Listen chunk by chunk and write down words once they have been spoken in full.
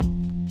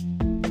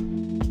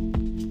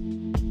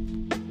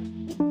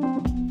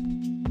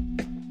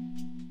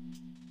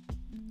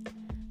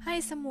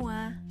Hai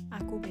semua,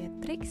 aku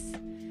Beatrix.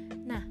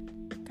 Nah,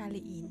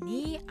 kali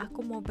ini aku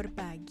mau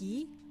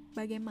berbagi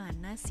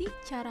bagaimana sih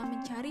cara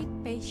mencari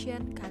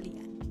passion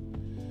kalian.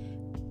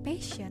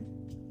 Passion,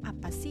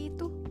 apa sih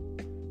itu?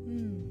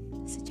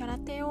 Secara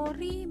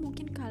teori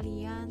mungkin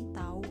kalian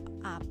tahu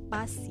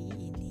apa sih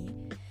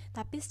ini,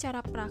 tapi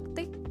secara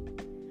praktik,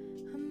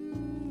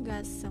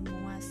 gak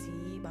semua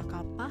sih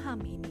bakal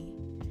paham ini.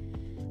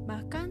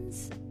 Bahkan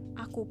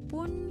aku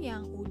pun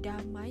yang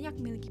udah banyak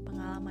memiliki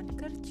pengalaman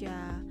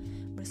kerja,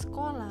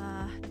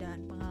 bersekolah,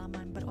 dan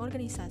pengalaman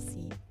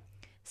berorganisasi,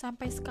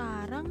 sampai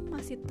sekarang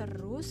masih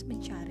terus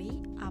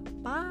mencari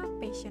apa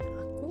passion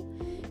aku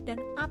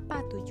dan apa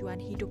tujuan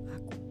hidup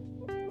aku.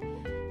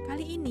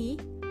 Kali ini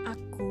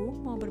aku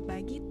mau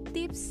berbagi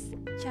tips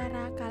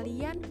cara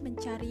kalian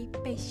mencari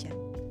passion.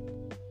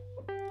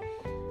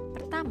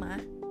 Pertama,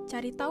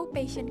 cari tahu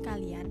passion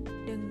kalian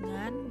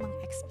dengan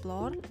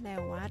mengeksplor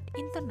lewat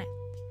internet.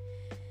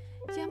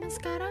 Zaman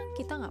sekarang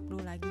kita gak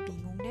perlu lagi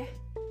bingung deh.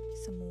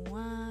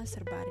 Semua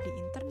serba ada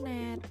di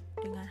internet.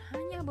 Dengan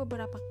hanya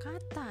beberapa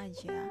kata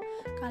aja,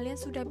 kalian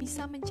sudah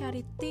bisa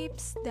mencari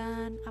tips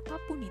dan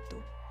apapun itu.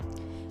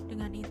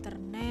 Dengan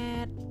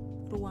internet,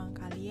 ruang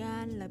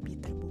kalian lebih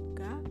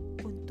terbuka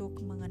untuk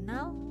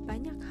mengenal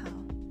banyak hal.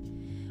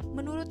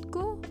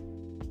 Menurutku,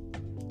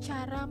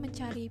 cara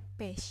mencari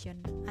passion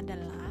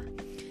adalah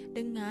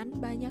dengan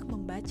banyak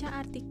membaca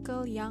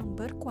artikel yang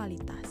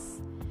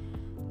berkualitas.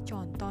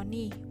 Contoh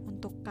nih,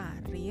 untuk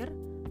karir,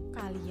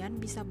 kalian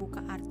bisa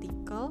buka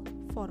artikel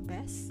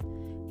Forbes,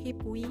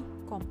 Hipwi,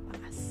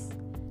 Kompas,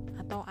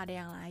 atau ada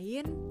yang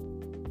lain.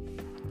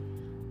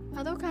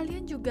 Atau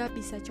kalian juga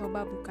bisa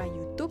coba buka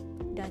YouTube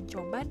dan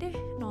coba deh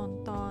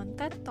nonton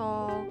TED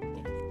Talk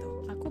kayak gitu.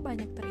 Aku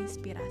banyak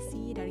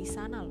terinspirasi dari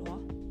sana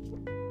loh.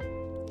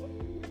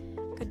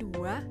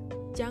 Kedua,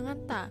 jangan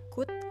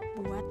takut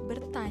buat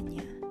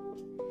bertanya.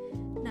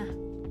 Nah,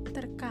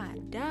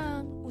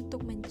 terkadang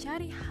untuk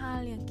mencari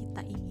hal yang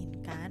kita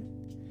inginkan,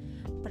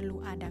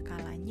 perlu ada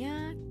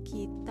kalanya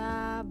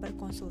kita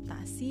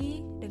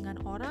berkonsultasi dengan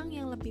orang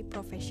yang lebih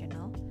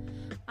profesional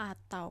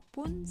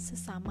ataupun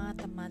sesama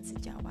teman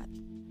sejawat.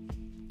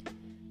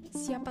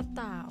 Siapa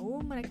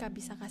tahu mereka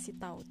bisa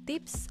kasih tahu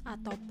tips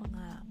atau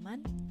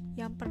pengalaman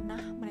yang pernah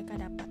mereka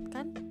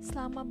dapatkan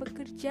selama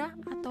bekerja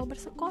atau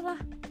bersekolah.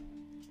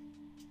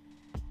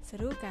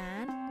 Seru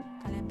kan?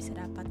 Kalian bisa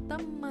dapat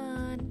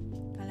teman,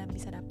 kalian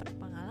bisa dapat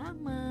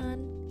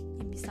pengalaman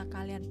yang bisa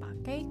kalian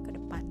pakai ke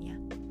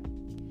depannya.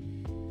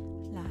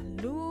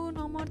 Lalu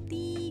nomor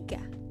 3,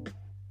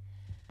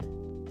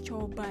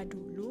 coba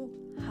dulu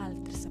hal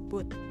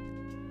tersebut.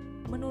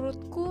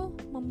 Menurutku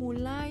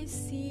memulai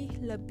sih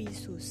lebih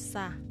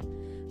susah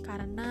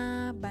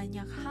karena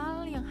banyak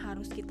hal yang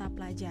harus kita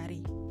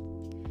pelajari.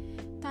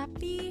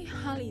 Tapi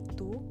hal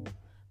itu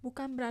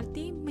bukan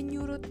berarti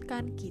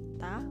menyurutkan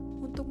kita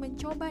untuk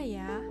mencoba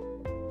ya.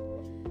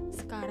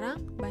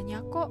 Sekarang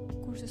banyak kok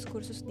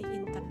kursus-kursus di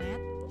internet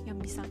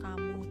yang bisa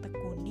kamu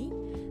tekuni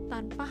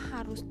tanpa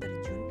harus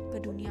terjun ke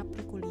dunia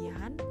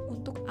perkuliahan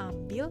untuk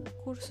ambil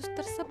kursus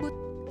tersebut.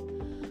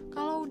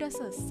 Kalau udah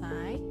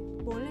selesai,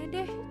 boleh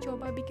deh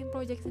coba bikin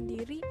proyek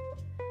sendiri.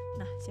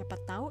 Nah, siapa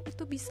tahu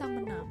itu bisa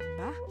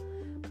menambah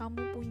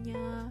kamu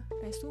punya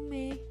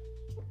resume,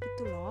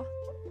 gitu loh.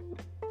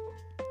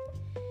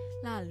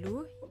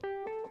 Lalu,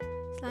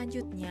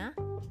 selanjutnya,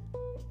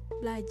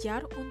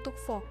 belajar untuk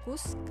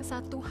fokus ke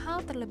satu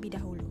hal terlebih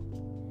dahulu.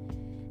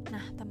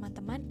 Nah,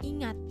 teman-teman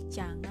ingat,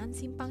 jangan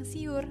simpang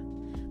siur.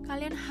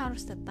 Kalian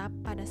harus tetap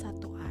pada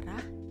satu arah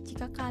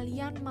jika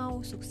kalian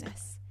mau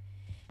sukses.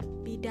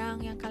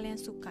 Bidang yang kalian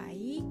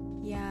sukai,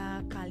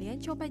 ya kalian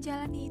coba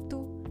jalani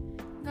itu.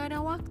 Gak ada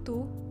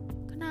waktu,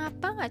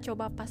 kenapa gak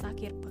coba pas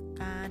akhir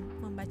pekan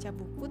membaca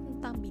buku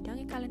tentang bidang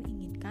yang kalian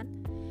inginkan?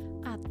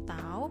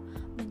 Atau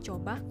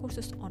mencoba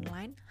kursus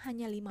online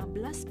hanya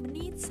 15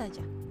 menit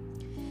saja.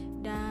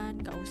 Dan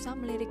gak usah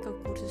melirik ke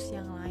kursus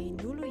yang lain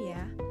dulu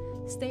ya.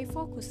 Stay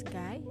fokus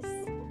guys.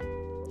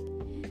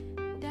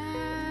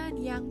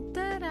 Dan yang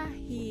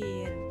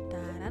terakhir,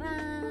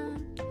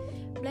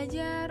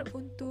 belajar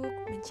untuk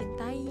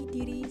mencintai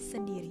diri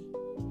sendiri.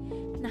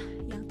 Nah,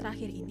 yang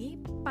terakhir ini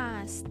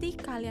pasti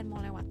kalian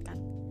mau lewatkan.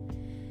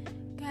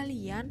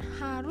 Kalian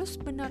harus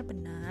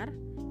benar-benar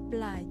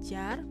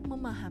belajar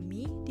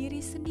memahami diri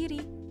sendiri.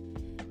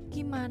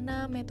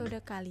 Gimana metode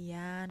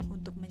kalian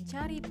untuk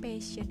mencari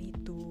passion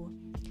itu?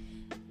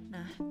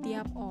 Nah,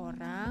 tiap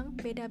orang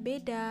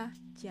beda-beda,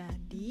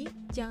 jadi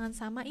jangan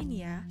samain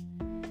ya.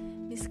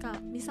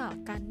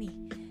 Misalkan nih,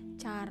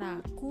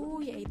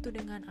 caraku yaitu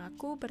dengan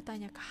aku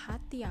bertanya ke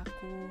hati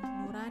aku,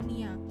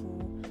 nurani aku,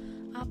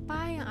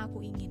 apa yang aku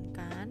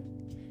inginkan,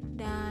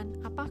 dan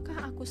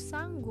apakah aku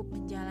sanggup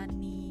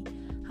menjalani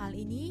hal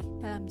ini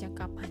dalam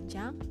jangka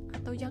panjang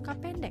atau jangka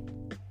pendek.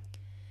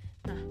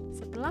 Nah,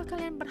 setelah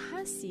kalian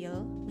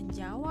berhasil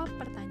menjawab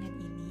pertanyaan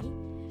ini,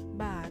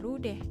 baru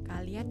deh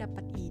kalian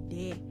dapat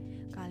ide,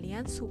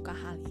 kalian suka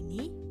hal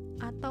ini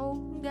atau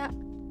enggak.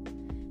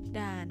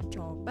 Dan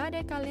coba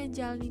deh kalian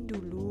jalanin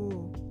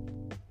dulu.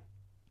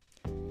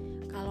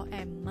 Kalau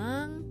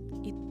emang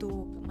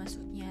itu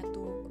maksudnya tuh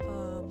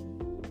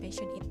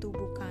animation itu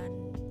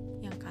bukan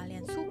yang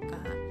kalian suka,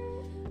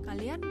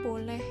 kalian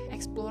boleh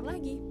explore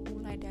lagi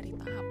mulai dari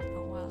tahap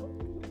awal.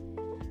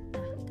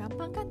 Nah,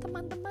 gampang kan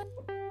teman-teman?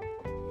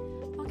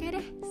 Oke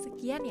deh,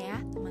 sekian ya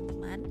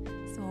teman-teman.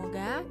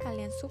 Semoga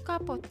kalian suka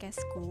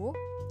podcastku.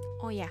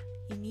 Oh ya,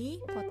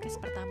 ini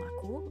podcast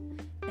pertamaku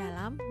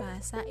dalam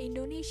bahasa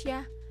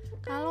Indonesia.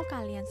 Kalau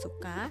kalian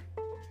suka,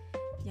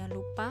 jangan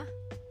lupa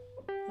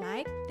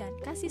like dan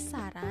kasih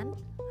saran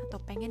atau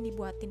pengen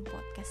dibuatin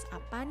podcast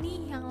apa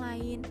nih yang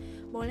lain.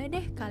 Boleh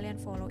deh kalian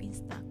follow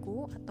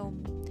Instaku atau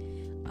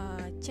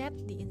chat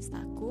di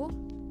Instaku.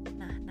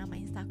 Nah, nama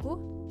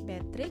Instaku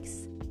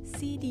Beatrix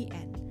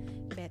CDN,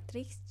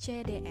 Beatrix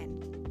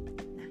CDN.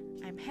 Nah,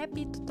 I'm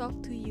happy to talk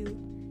to you.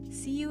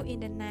 See you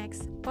in the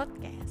next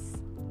podcast.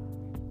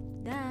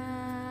 Dah.